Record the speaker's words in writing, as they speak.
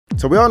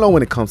So we all know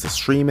when it comes to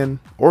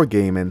streaming or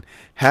gaming,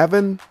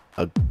 having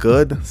a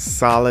good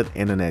solid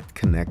internet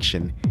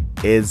connection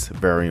is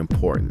very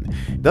important.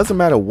 Doesn't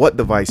matter what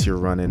device you're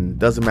running,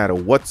 doesn't matter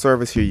what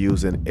service you're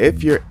using,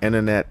 if your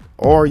internet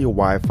or your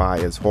Wi-Fi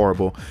is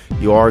horrible,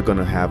 you are going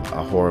to have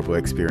a horrible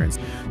experience.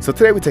 So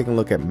today we're taking a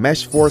look at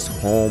Meshforce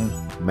Home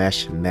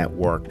Mesh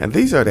Network, and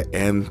these are the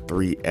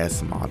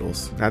M3s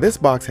models. Now this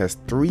box has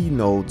 3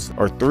 nodes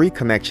or 3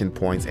 connection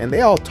points, and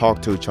they all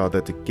talk to each other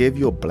to give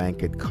you a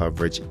blanket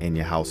coverage in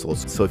your household.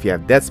 So if you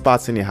have dead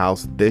spots in your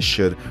house, this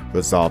should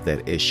resolve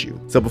that issue.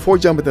 So before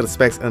we jump into the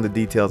specs and the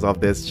details of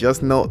this,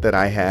 just note that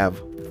I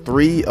have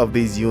 3 of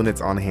these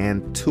units on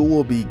hand. 2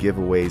 will be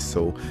giveaways,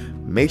 so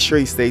make sure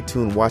you stay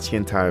tuned, watch the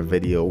entire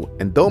video,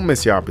 and don't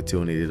miss your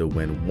opportunity to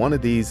win one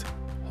of these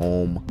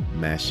home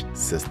mesh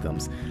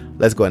systems.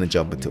 Let's go ahead and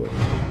jump into it.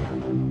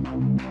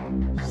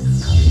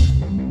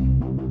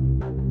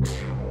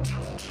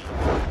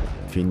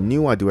 If you're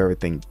new, I do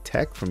everything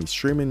tech, from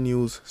streaming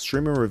news,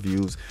 streaming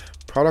reviews,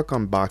 product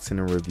unboxing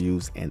and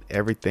reviews, and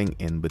everything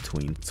in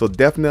between. So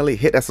definitely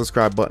hit that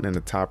subscribe button in the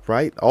top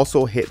right.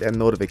 Also hit that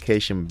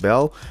notification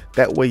bell.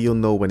 That way you'll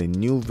know when a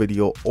new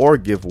video or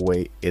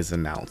giveaway is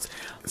announced.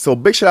 So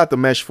big shout out to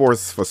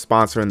Meshforce for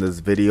sponsoring this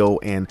video.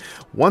 And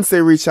once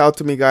they reached out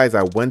to me, guys,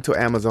 I went to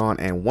Amazon,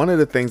 and one of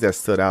the things that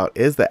stood out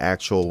is the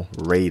actual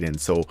rating.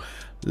 So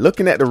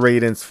looking at the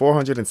ratings,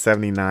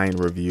 479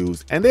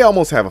 reviews, and they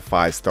almost have a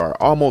 5-star,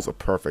 almost a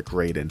perfect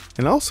rating.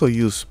 And also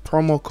use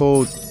promo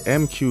code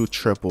MQ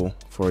triple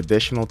for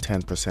additional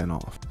 10%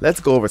 off.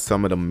 Let's go over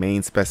some of the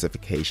main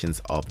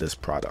specifications of this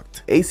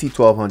product.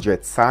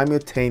 AC1200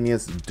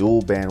 simultaneous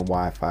dual band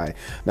Wi-Fi.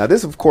 Now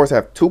this of course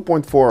have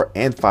 2.4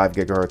 and 5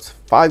 gigahertz.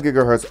 5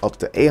 gigahertz up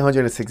to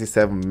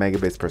 867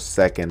 megabits per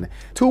second.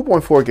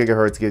 2.4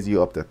 gigahertz gives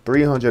you up to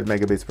 300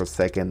 megabits per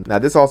second. Now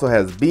this also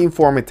has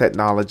beamforming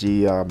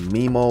technology,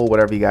 MIMO,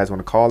 whatever you guys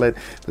want to call it.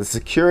 The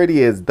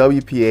security is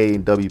WPA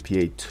and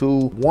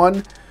WPA2,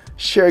 1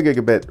 share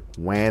gigabit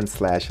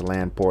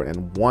WAN/LAN port,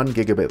 and 1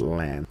 gigabit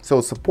LAN. So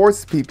it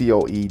supports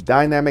PPoE,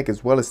 dynamic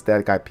as well as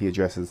static IP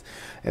addresses,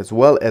 as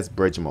well as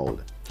bridge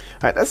mode.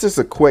 Alright, that's just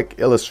a quick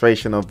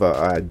illustration of a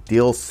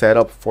ideal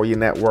setup for your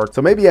network.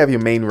 So maybe you have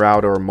your main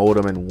router or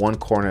modem in one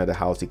corner of the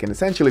house. You can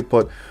essentially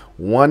put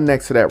one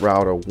next to that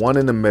router, one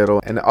in the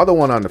middle, and the other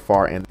one on the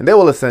far end, and they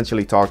will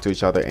essentially talk to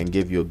each other and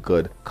give you a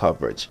good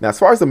coverage. Now as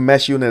far as the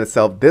mesh unit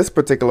itself, this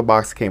particular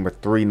box came with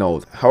 3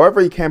 nodes.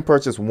 However, you can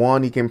purchase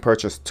 1, you can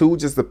purchase 2,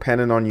 just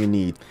depending on your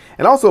need.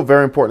 And also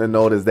very important to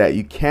note is that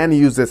you can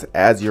use this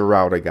as your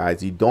router,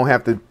 guys. You don't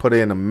have to put it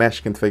in a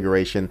mesh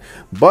configuration,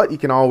 but you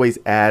can always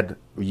add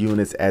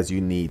units as you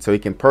need. So you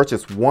can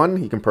purchase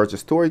 1, you can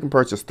purchase 2, or you can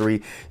purchase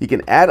 3. You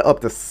can add up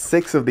to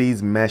 6 of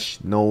these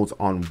mesh nodes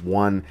on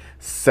one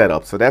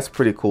setup. So that's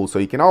pretty cool. So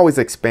you can always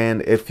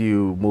expand if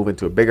you move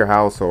into a bigger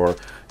house or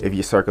if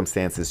your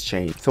circumstances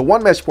change. So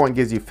 1 mesh point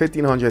gives you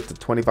 1,500 to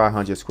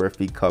 2,500 square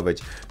feet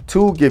coverage.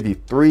 2 give you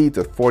 3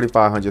 to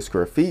 4,500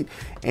 square feet,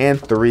 and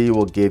 3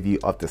 will give you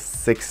up to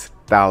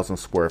 6,000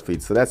 square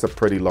feet. So that's a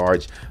pretty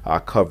large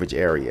coverage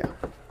area.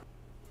 All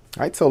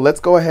right, so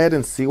let's go ahead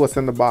and see what's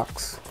in the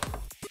box.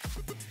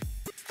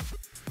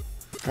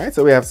 All right,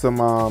 so we have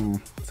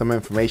some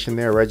information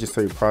there.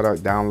 Register your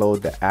product,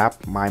 download the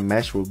app, My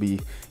Mesh. We'll be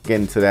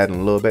getting to that in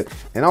a little bit,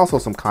 and also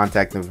some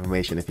contact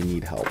information if you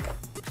need help.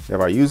 We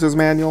have our user's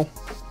manual,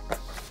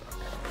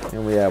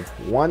 and we have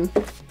 1,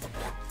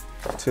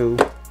 2,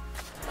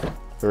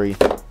 3.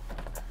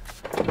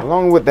 And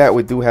along with that,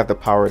 we do have the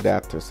power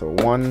adapter. So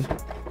 1,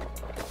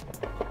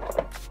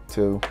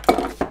 2,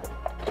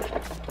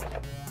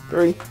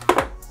 3.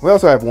 We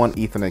also have 1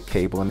 Ethernet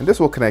cable, and this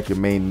will connect your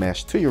main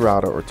mesh to your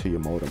router or to your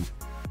modem.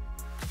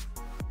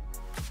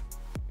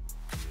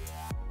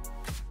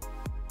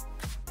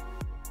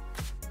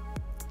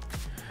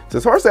 So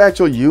as far as the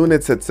actual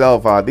units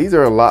itself, these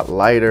are a lot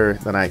lighter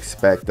than I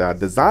expect.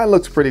 Design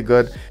looks pretty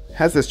good.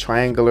 Has this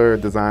triangular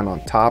design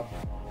on top.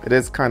 It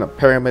is kind of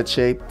pyramid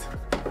shaped.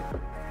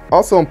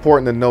 Also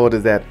important to note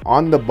is that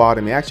on the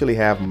bottom you actually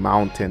have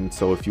mounting.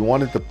 So if you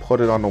wanted to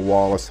put it on the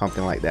wall or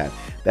something like that,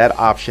 that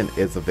option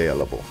is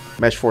available.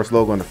 Meshforce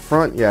logo on the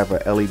front, you have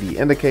a LED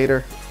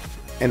indicator.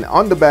 And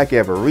on the back you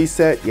have a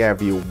reset, you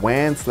have your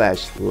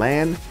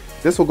WAN/LAN.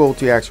 This will go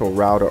to your actual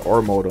router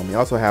or modem. You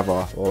also have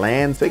a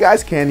LAN, so you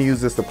guys can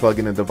use this to plug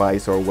in a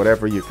device or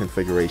whatever your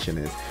configuration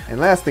is. And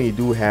last thing, you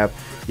do have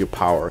your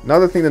power.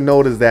 Another thing to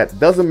note is that it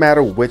doesn't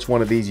matter which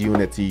one of these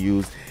units you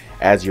use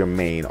as your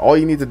main. All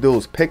you need to do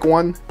is pick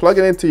one, plug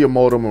it into your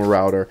modem or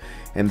router,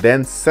 and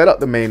then set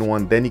up the main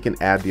one. Then you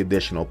can add the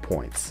additional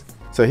points.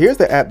 So here's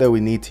the app that we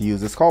need to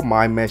use. It's called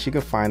My Mesh. You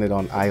can find it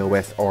on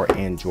iOS or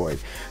Android.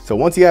 So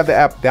once you have the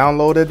app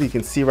downloaded, you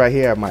can see right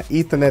here I have my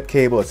Ethernet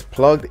cable. It's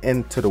plugged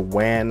into the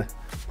WAN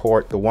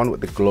port, the one with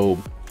the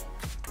globe.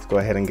 Let's go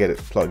ahead and get it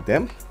plugged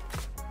in.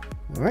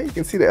 All right, you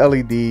can see the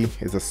LED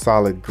is a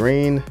solid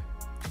green,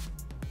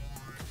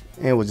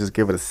 and we'll just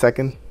give it a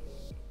second.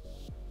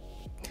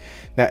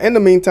 Now in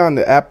the meantime,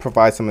 the app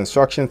provides some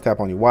instructions.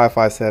 Tap on your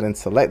Wi-Fi settings,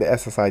 select the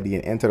SSID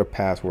and enter the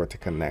password to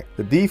connect.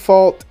 The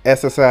default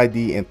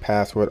SSID and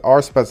password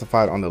are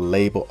specified on the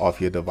label of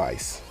your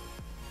device.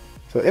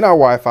 So in our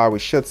Wi-Fi, we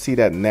should see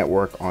that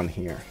network on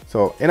here.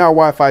 So in our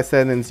Wi-Fi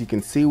settings, you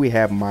can see we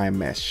have My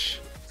Mesh.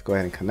 Let's go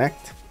ahead and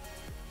connect.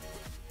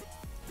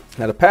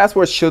 Now the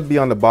password should be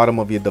on the bottom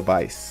of your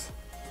device.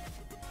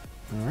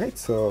 All right,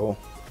 so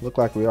look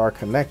like we are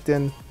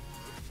connecting.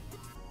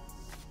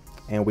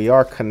 And we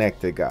are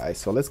connected, guys.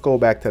 So let's go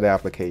back to the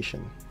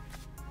application.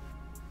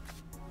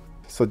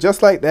 So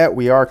just like that,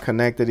 we are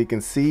connected. You can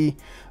see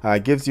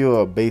it gives you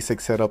a basic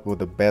setup with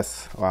the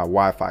best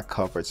Wi-Fi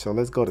coverage. So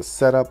let's go to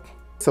setup.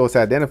 So it's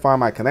identify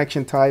my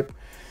connection type.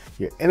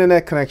 Your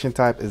internet connection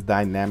type is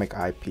dynamic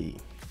IP.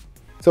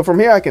 So from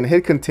here, I can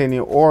hit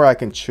continue, or I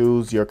can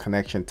choose your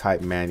connection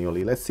type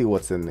manually. Let's see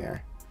what's in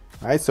there.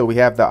 All right, so we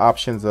have the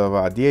options of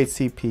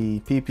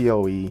DHCP,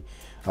 PPoE,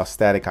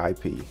 static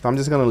IP. So I'm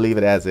just gonna leave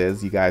it as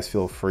is. You guys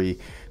feel free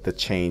to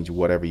change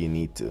whatever you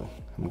need to.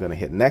 I'm gonna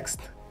hit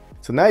next.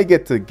 So now you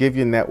get to give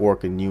your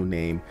network a new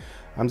name.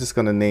 I'm just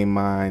gonna name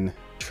mine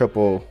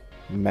Triple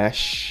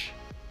Mesh.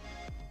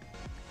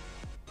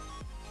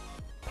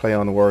 Play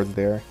on the words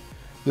there.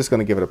 I'm just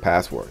gonna give it a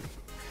password.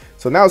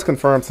 So now it's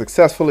confirmed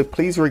successfully.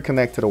 Please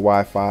reconnect to the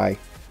Wi-Fi,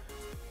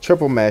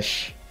 Triple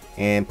Mesh,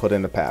 and put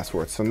in the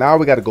password. So now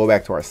we gotta go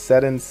back to our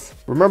settings.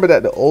 Remember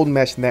that the old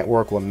mesh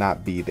network will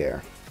not be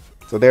there.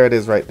 So there it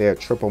is right there,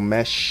 Triple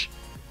Mesh.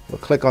 We'll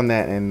click on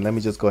that and let me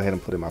just go ahead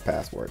and put in my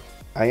password.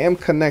 I am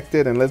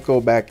connected and let's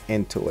go back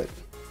into it.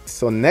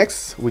 So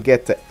next we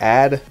get to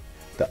add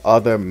the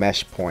other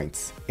mesh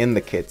points in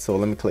the kit. So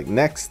let me click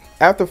next.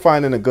 After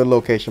finding a good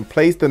location,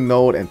 place the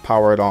node and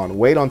power it on.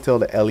 Wait until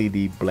the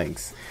LED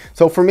blinks.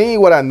 So for me,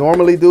 what I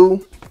normally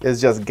do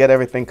is just get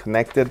everything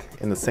connected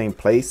in the same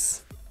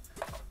place.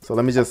 So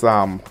let me just,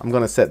 I'm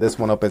gonna set this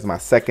one up as my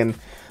second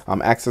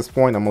access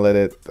point. I'm gonna let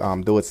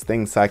it do its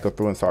thing, cycle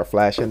through and start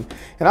flashing.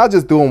 And I'll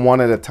just do them one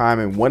at a time.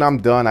 And when I'm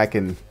done, I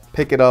can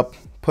pick it up,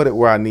 put it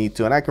where I need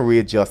to, and I can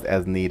readjust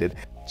as needed.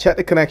 Check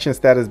the connection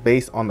status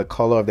based on the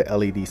color of the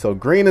LED. So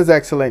green is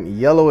excellent,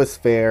 yellow is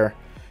fair,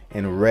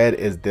 and red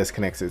is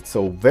disconnected.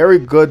 So very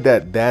good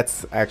that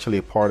that's actually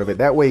a part of it.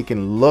 That way you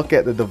can look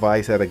at the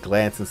device at a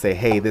glance and say,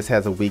 hey, this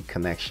has a weak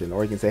connection,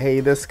 or you can say, hey,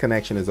 this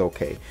connection is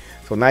okay.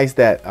 So nice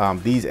that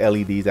these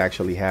LEDs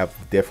actually have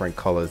different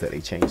colors that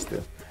they change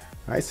to.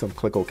 All right, so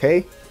click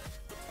OK.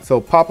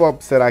 So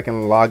pop-up said I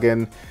can log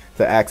in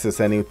to access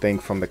anything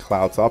from the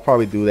cloud. So I'll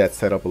probably do that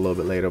setup a little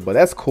bit later, but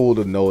that's cool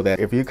to know that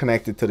if you're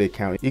connected to the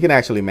account, you can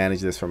actually manage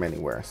this from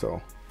anywhere.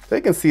 So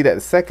you can see that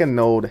the second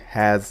node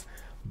has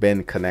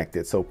been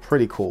connected. So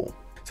pretty cool.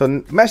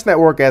 So mesh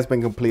network has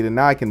been completed.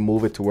 Now I can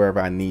move it to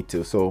wherever I need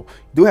to. So you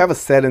do have a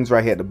settings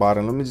right here at the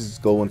bottom. Let me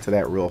just go into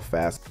that real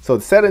fast. So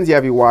the settings, you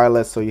have your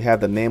wireless. So you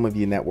have the name of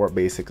your network.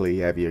 Basically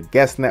you have your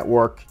guest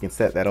network. You can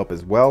set that up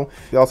as well.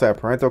 You also have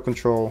parental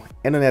control,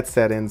 internet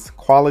settings,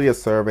 quality of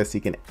service.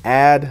 You can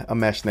add a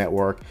mesh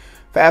network,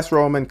 fast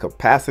roaming,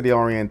 capacity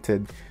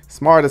oriented,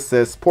 smart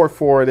assist, port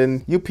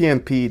forwarding,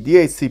 UPnP,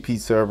 DHCP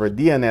server,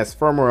 DNS,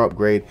 firmware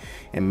upgrade,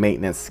 and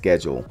maintenance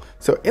schedule.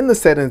 So in the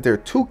settings, there are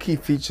two key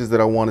features that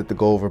I wanted to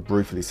go over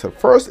briefly. So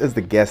first is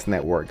the guest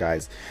network,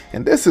 guys.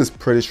 And this is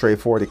pretty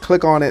straightforward. You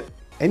click on it,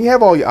 and you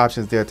have all your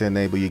options there to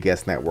enable your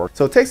guest network.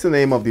 So it takes the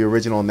name of the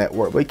original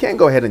network, but you can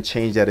go ahead and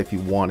change that if you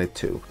wanted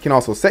to. You can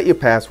also set your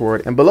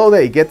password, and below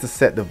that you get to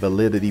set the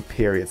validity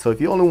period. So if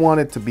you only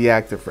want it to be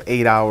active for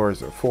 8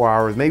 hours or 4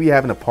 hours, maybe you're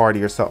having a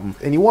party or something,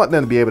 and you want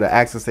them to be able to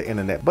access the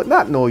internet, but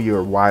not know your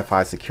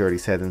Wi-Fi security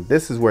settings,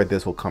 this is where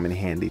this will come in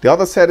handy. The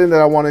other setting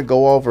that I want to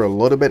go over a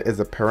little bit is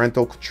the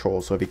parental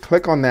control. So if you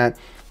click on that,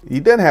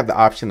 you then have the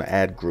option to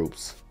add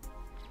groups.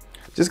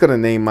 Just gonna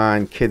name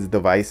mine kids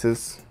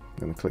devices.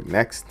 I'm gonna click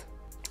next.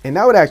 And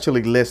now it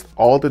actually lists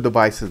all the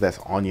devices that's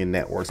on your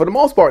network. For the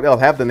most part, they'll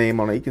have the name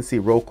on it. You can see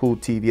Roku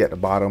TV at the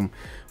bottom.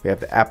 We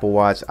have the Apple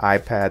Watch,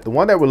 iPad. The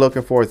one that we're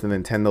looking for is the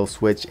Nintendo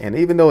Switch. And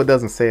even though it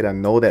doesn't say it, I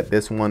know that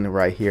this one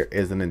right here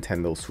is a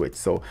Nintendo Switch.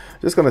 So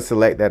I'm just gonna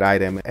select that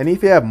item. And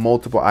if you have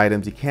multiple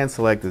items, you can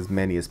select as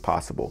many as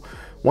possible.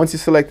 Once you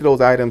select those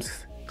items,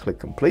 click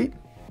complete.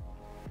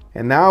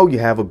 And now you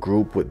have a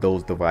group with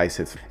those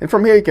devices. And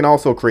from here, you can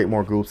also create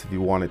more groups if you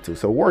wanted to.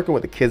 So working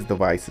with the kids'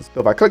 devices. So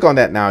if I click on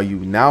that now, you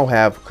now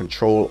have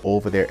control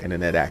over their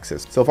internet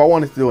access. So if I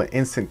wanted to do an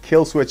instant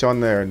kill switch on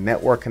their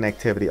network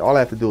connectivity, all I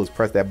have to do is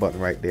press that button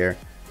right there.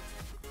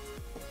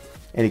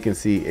 And you can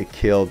see it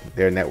killed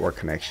their network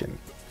connection.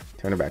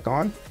 Turn it back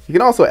on. You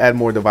can also add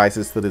more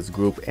devices to this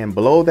group. And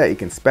below that, you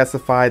can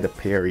specify the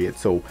period.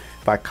 So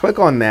if I click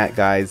on that,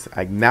 guys,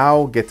 I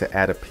now get to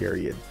add a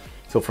period.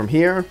 So from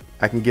here,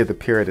 I can give the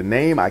period a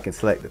name. I can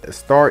select the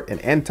start and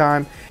end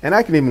time, and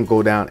I can even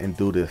go down and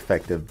do the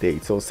effective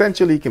date. So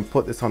essentially, you can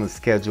put this on a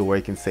schedule where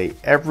you can say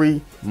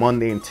every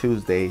Monday and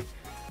Tuesday,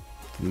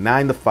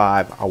 9 to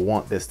 5, I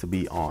want this to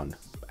be on.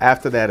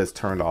 After that, it's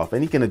turned off,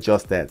 and you can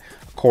adjust that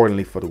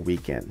accordingly for the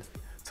weekend.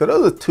 So So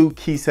those are two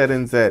key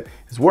settings that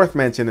is worth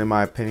mentioning in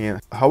my opinion.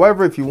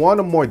 However, if you want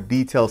a more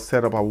detailed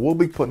setup, I will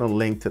be putting a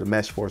link to the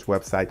Meshforce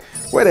website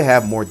where they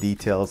have more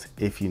details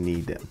if you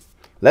need them.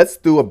 Let's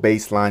do a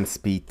baseline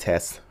speed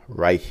test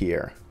right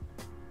here.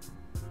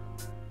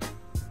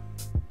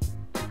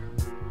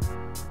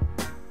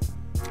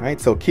 All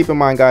right, so keep in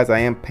mind guys, I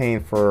am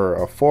paying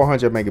for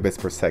 400 megabits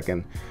per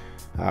second.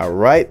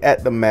 Right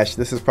at the mesh,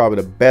 this is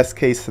probably the best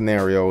case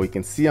scenario. You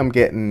can see I'm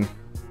getting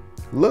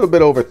a little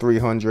bit over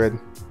 300,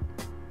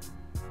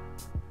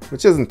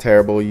 which isn't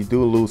terrible. You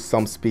do lose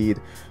some speed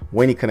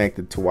when you connect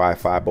it to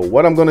Wi-Fi. But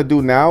what I'm gonna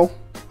do now,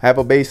 I have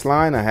a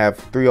baseline, I have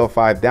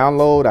 305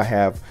 download, I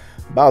have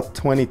about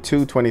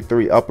 22,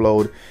 23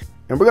 upload,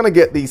 and we're gonna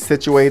get these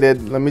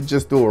situated. Let me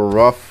just do a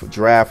rough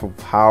draft of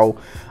how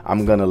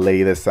I'm gonna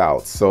lay this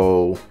out.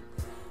 So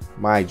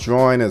my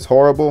drawing is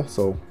horrible,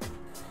 so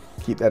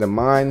keep that in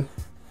mind.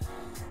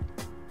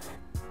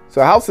 So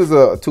the house is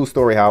a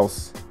 2-story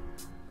house.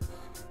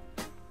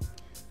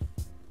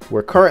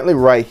 We're currently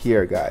right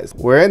here, guys.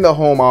 We're in the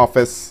home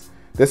office.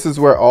 This is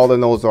where all the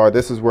nodes are.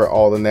 This is where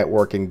all the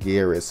networking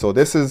gear is. So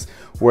this is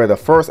where the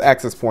first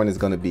access point is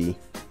going to be.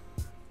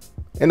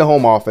 In the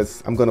home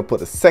office, I'm going to put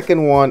the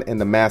second one in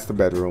the master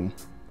bedroom.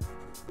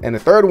 And the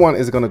third one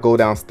is going to go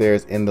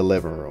downstairs in the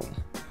living room.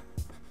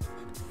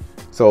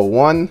 So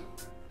 1,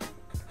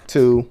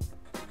 2,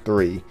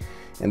 3.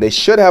 And they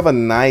should have a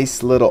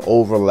nice little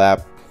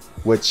overlap,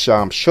 which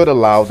should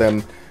allow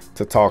them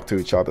to talk to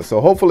each other. So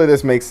hopefully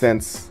this makes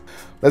sense.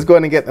 Let's go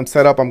ahead and get them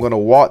set up. I'm going to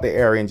walk the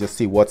area and just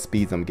see what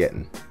speeds I'm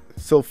getting.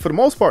 So for the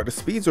most part, the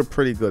speeds are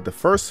pretty good. The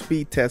first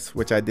speed test,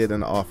 which I did in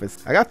the office,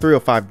 I got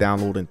 305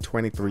 download and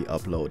 23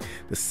 upload.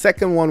 The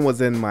second one was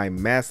in my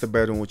master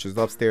bedroom, which is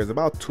upstairs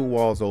about 2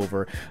 walls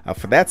over.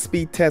 For that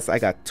speed test, I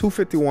got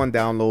 251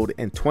 download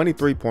and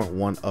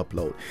 23.1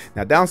 upload.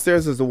 Now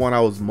downstairs is the one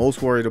I was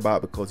most worried about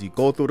because you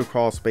go through the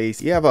crawl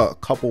space, you have a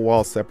couple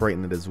walls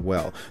separating it as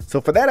well. So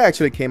for that, I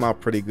actually came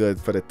out pretty good.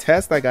 For the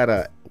test, I got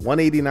a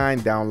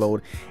 189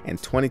 download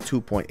and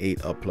 22.8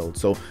 upload.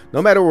 So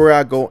no matter where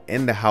I go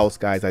in the house,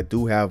 guys, I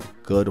do have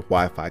good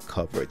Wi-Fi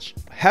coverage.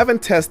 Having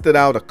tested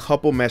out a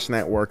couple mesh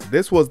networks,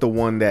 this was the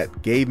one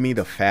that gave me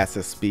the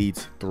fastest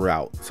speeds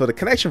throughout. So the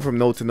connection from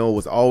node to node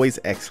was always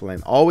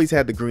excellent, always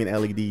had the green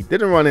LED,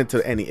 didn't run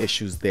into any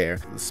issues there.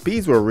 The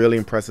speeds were really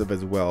impressive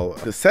as well.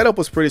 The setup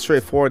was pretty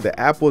straightforward. The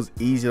app was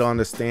easy to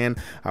understand.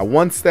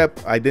 One step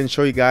I didn't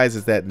show you guys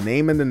is that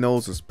naming the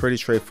nodes was pretty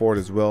straightforward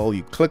as well.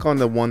 You click on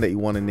the one that you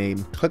want to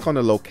name, click on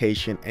the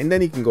location, and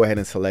then you can go ahead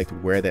and select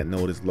where that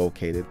node is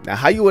located. Now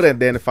how you would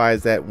identify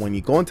is that when you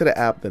go into the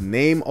app, the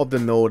name of the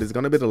node is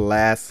going to be the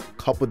last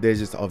couple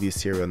digits of your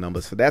serial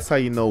number. So that's how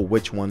you know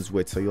which one's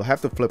which. So you'll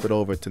have to flip it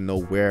over to know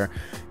where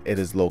it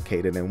is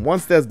located. And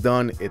once that's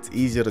done, it's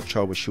easier to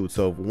troubleshoot.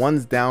 So if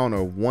one's down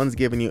or one's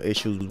giving you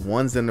issues,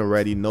 one's in the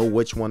ready, know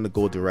which one to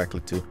go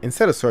directly to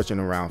instead of searching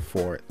around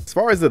for it. As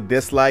far as the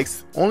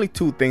dislikes, only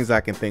 2 things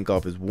I can think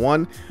of is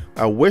 1,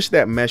 I wish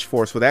that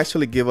Meshforce would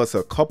actually give us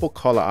a couple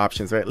color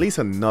options, or at least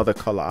another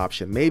color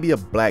option, maybe a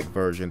black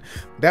version.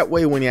 That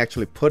way when you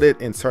actually put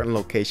it in certain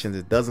locations,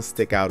 it doesn't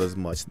stick out as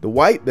much. The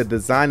white, the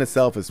design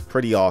itself is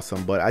pretty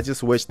awesome, but I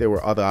just wish there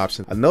were other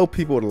options. I know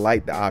people would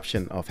like the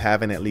option of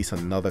having at least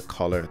another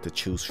color to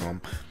choose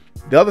from.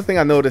 The other thing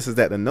I noticed is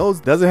that the nose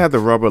doesn't have the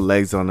rubber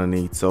legs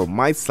underneath, so it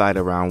might slide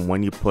around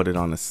when you put it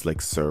on a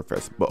slick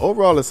surface. But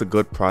overall, it's a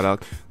good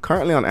product.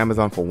 Currently on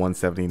Amazon for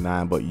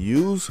 $179, but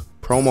use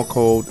promo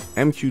code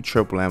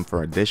MQMMM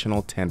for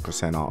additional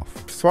 10%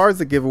 off. As far as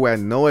the giveaway, I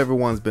know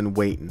everyone's been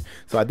waiting.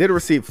 So I did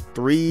receive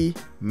 3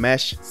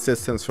 mesh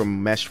systems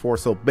from Meshforce,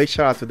 so big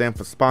shout out to them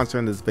for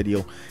sponsoring this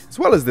video as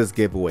well as this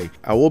giveaway.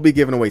 I will be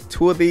giving away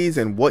 2 of these,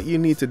 and what you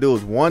need to do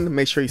is 1,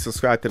 make sure you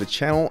subscribe to the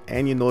channel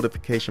and your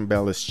notification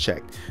bell is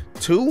checked.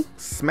 2,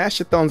 smash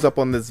a thumbs up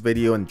on this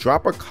video and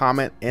drop a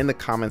comment in the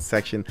comment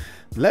section.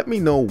 Let me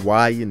know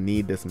why you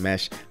need this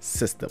mesh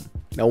system.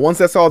 Now once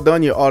that's all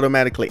done, you're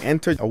automatically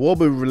entered. I will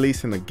be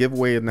releasing a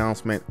giveaway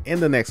announcement in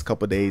the next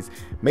couple days.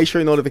 Make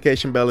sure your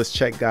notification bell is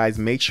checked, guys.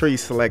 Make sure you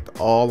select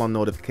all on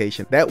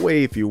notification. That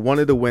way if you're one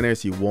of the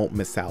winners, you won't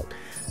miss out.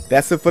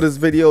 That's it for this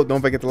video.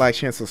 Don't forget to like,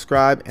 share, and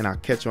subscribe, and I'll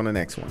catch you on the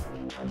next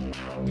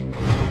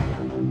one.